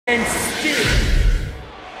and still.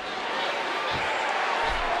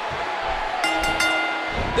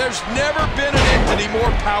 There's never been an entity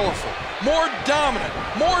more powerful, more dominant,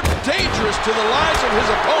 more dangerous to the lives of his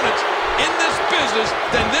opponents in this business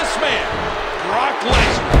than this man, Brock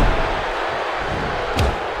Lesnar.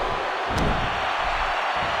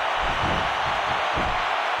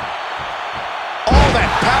 All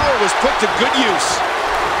that power was put to good use.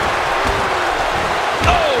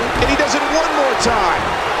 Oh, and he does it one more time.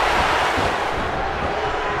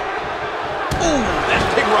 Ooh, that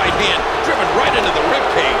big right hand driven right into the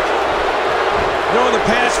ribcage. You know, in the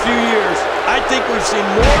past few years, I think we've seen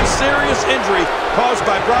more serious injury caused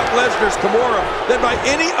by Brock Lesnar's Kimura than by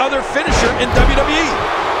any other finisher in WWE.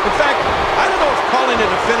 In fact, I don't know if calling it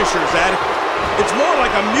a finisher is adequate. It's more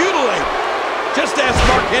like a mutilate. Just ask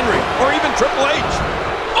Mark Henry or even Triple H.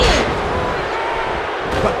 Ooh!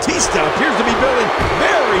 Batista appears to be building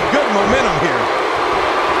very good momentum here.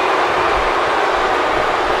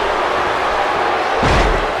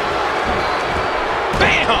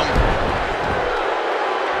 Bam!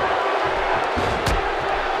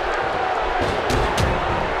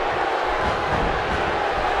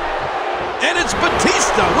 And it's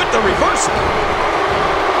Batista with the reversal.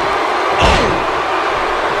 Oh!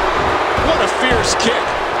 What a fierce kick.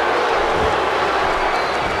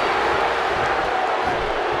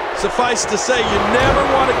 Suffice to say, you never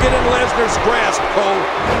want to get in Lesnar's grasp, Cole.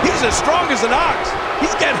 He's as strong as an ox.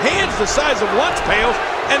 He's got hands the size of lunch pails,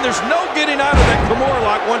 and there's no getting out of that Kimura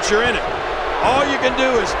lock once you're in it. All you can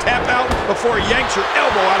do is tap out before he yanks your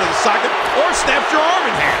elbow out of the socket or snaps your arm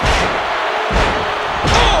in half.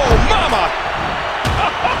 Oh, mama!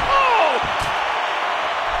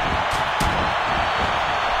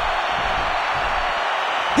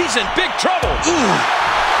 He's in big trouble. Ooh.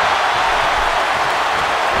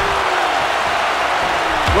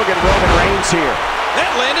 Look at Roman Reigns here. That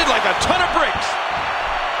landed like a ton of bricks.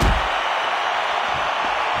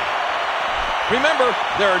 Remember,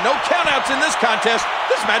 there are no countouts in this contest.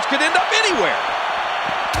 This match could end up anywhere.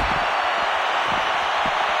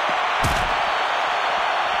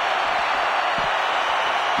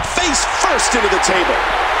 Face first into the table.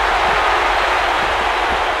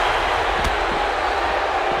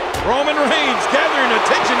 Roman Reigns gathering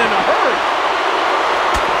attention in a hurry.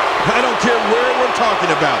 I don't care where we're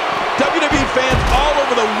talking about. WWE fans all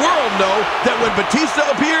over the world know that when Batista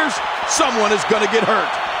appears, someone is going to get hurt.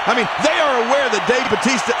 I mean, they are aware that Dave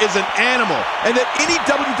Batista is an animal and that any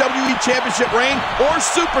WWE Championship reign or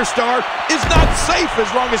superstar is not safe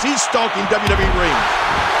as long as he's stalking WWE rings.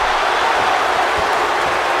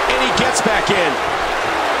 And he gets back in.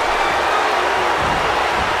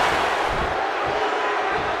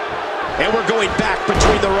 And we're going back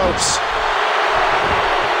between the ropes.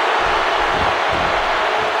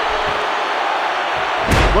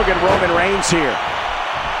 Look at Roman Reigns here.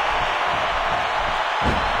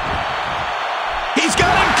 He's got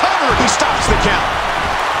him covered. He stops the count.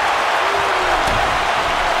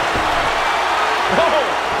 Oh,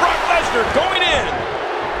 Brock Lesnar going in.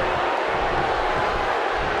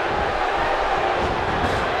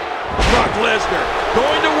 Brock Lesnar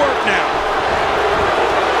going to work now.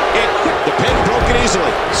 And the pin broken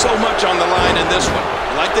easily. So much on the line in this one.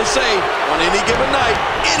 And like they say, on any given night,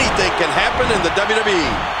 anything can happen in the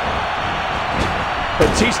WWE.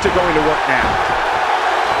 Batista going to work now.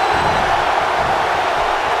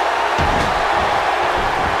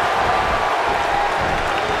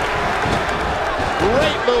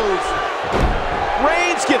 Great move.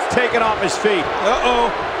 Reigns gets taken off his feet.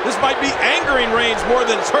 Uh-oh. This might be angering Reigns more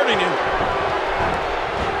than it's hurting him.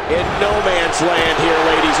 In no man's land here,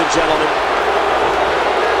 ladies and gentlemen.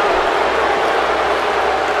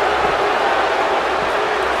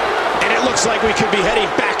 And it looks like we could be heading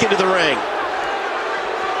back into the ring.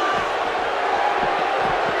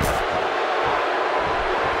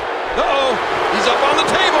 Uh-oh, he's up on the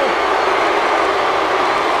table.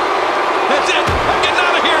 That's it, I'm getting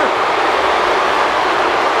out of here.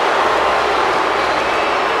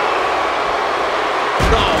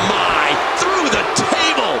 Oh my, through the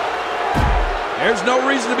table. There's no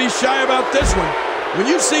reason to be shy about this one. When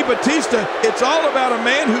you see Batista, it's all about a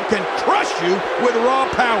man who can crush you with raw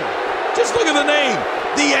power. Just look at the name,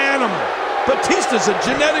 The Animal. Batista's a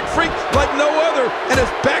genetic freak like no other and has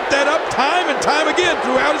backed that up time and time again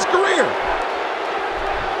throughout his career.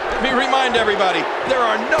 Let me remind everybody, there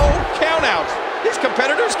are no countouts. These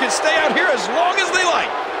competitors can stay out here as long as they like.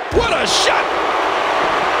 What a shot!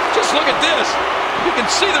 Just look at this. You can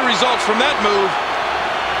see the results from that move.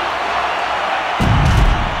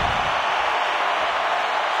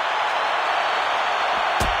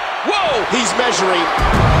 Whoa! He's measuring.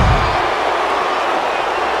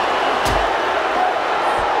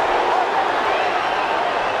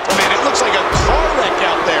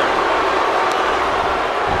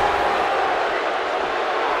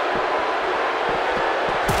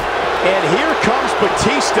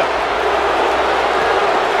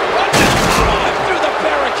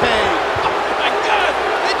 barricade. Oh my God!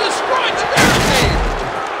 They destroyed the barricade!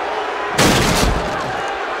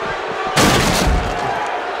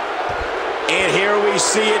 And here we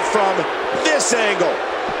see it from this angle.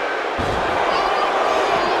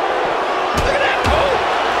 Look at that! Oh!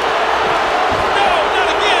 No, not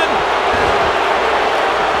again!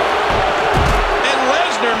 And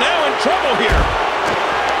Lesnar now in trouble here.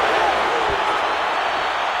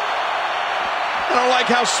 I don't like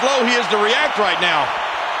how slow he is to react right now.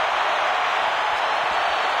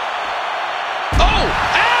 Oh!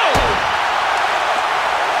 Ow!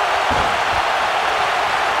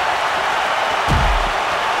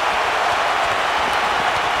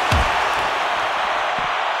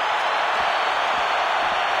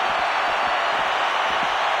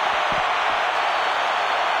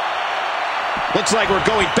 Looks like we're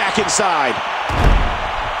going back inside.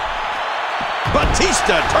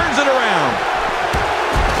 Batista turns it around.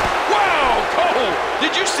 Wow, Cole!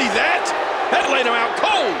 Did you see that? That laid him out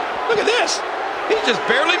cold. Look at this. He's just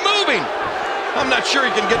barely moving. I'm not sure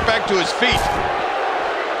he can get back to his feet.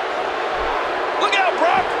 Look out,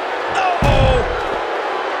 Brock! Uh-oh!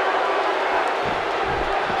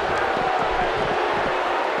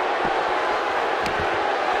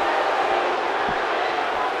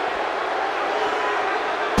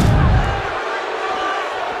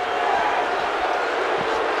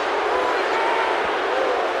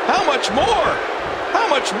 How much more? How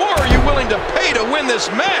much more are you willing to pay to win this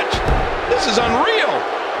match? This is unreal.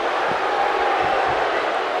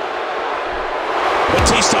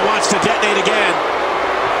 Batista wants to detonate again.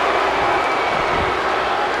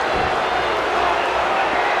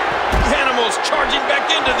 The animal's charging back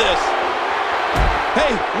into this.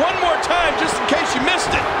 Hey, one more time just in case you missed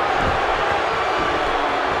it.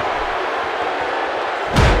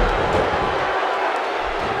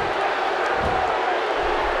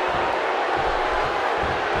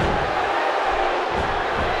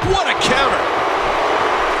 What a counter!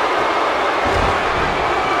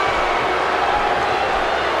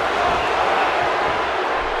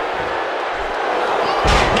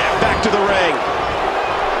 And back to the ring.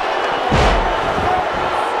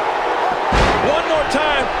 One more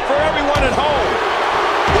time for everyone at home.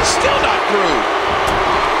 He's still not through.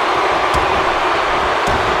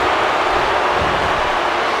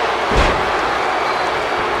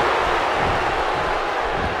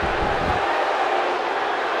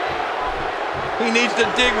 He needs to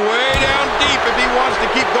dig way down deep if he wants to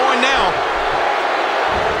keep going now.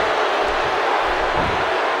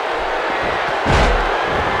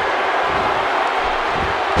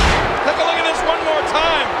 Take a look at this one more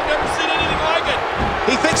time. I've never seen anything like it.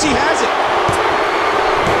 He thinks he has it.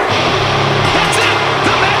 That's it.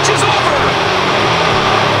 The match is over.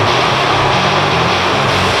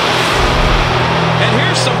 And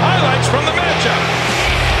here's some highlights from the matchup.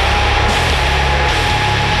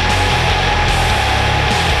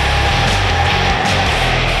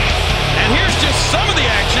 Some of the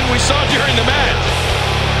action we saw during the match.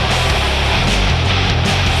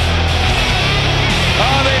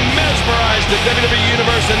 Oh, they mesmerized the WWE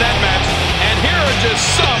Universe in that match. And here are just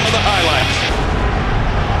some of the highlights.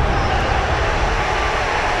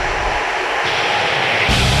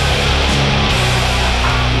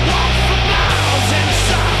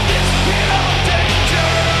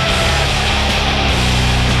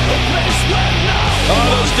 Oh,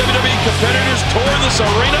 those WWE competitors tore this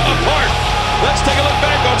arena apart. Let's take a look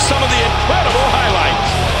back on some of the incredible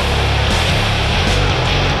highlights.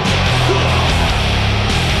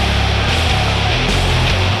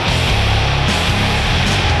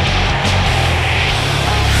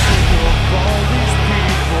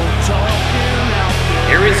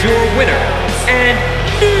 Here is your winner and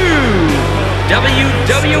new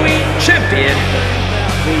WWE Champion,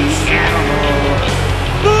 the Animal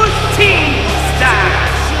Batista.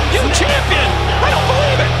 You champion! I don't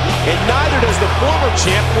believe it! And neither does the former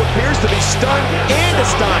champ, who appears to be stunned and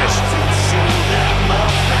astonished.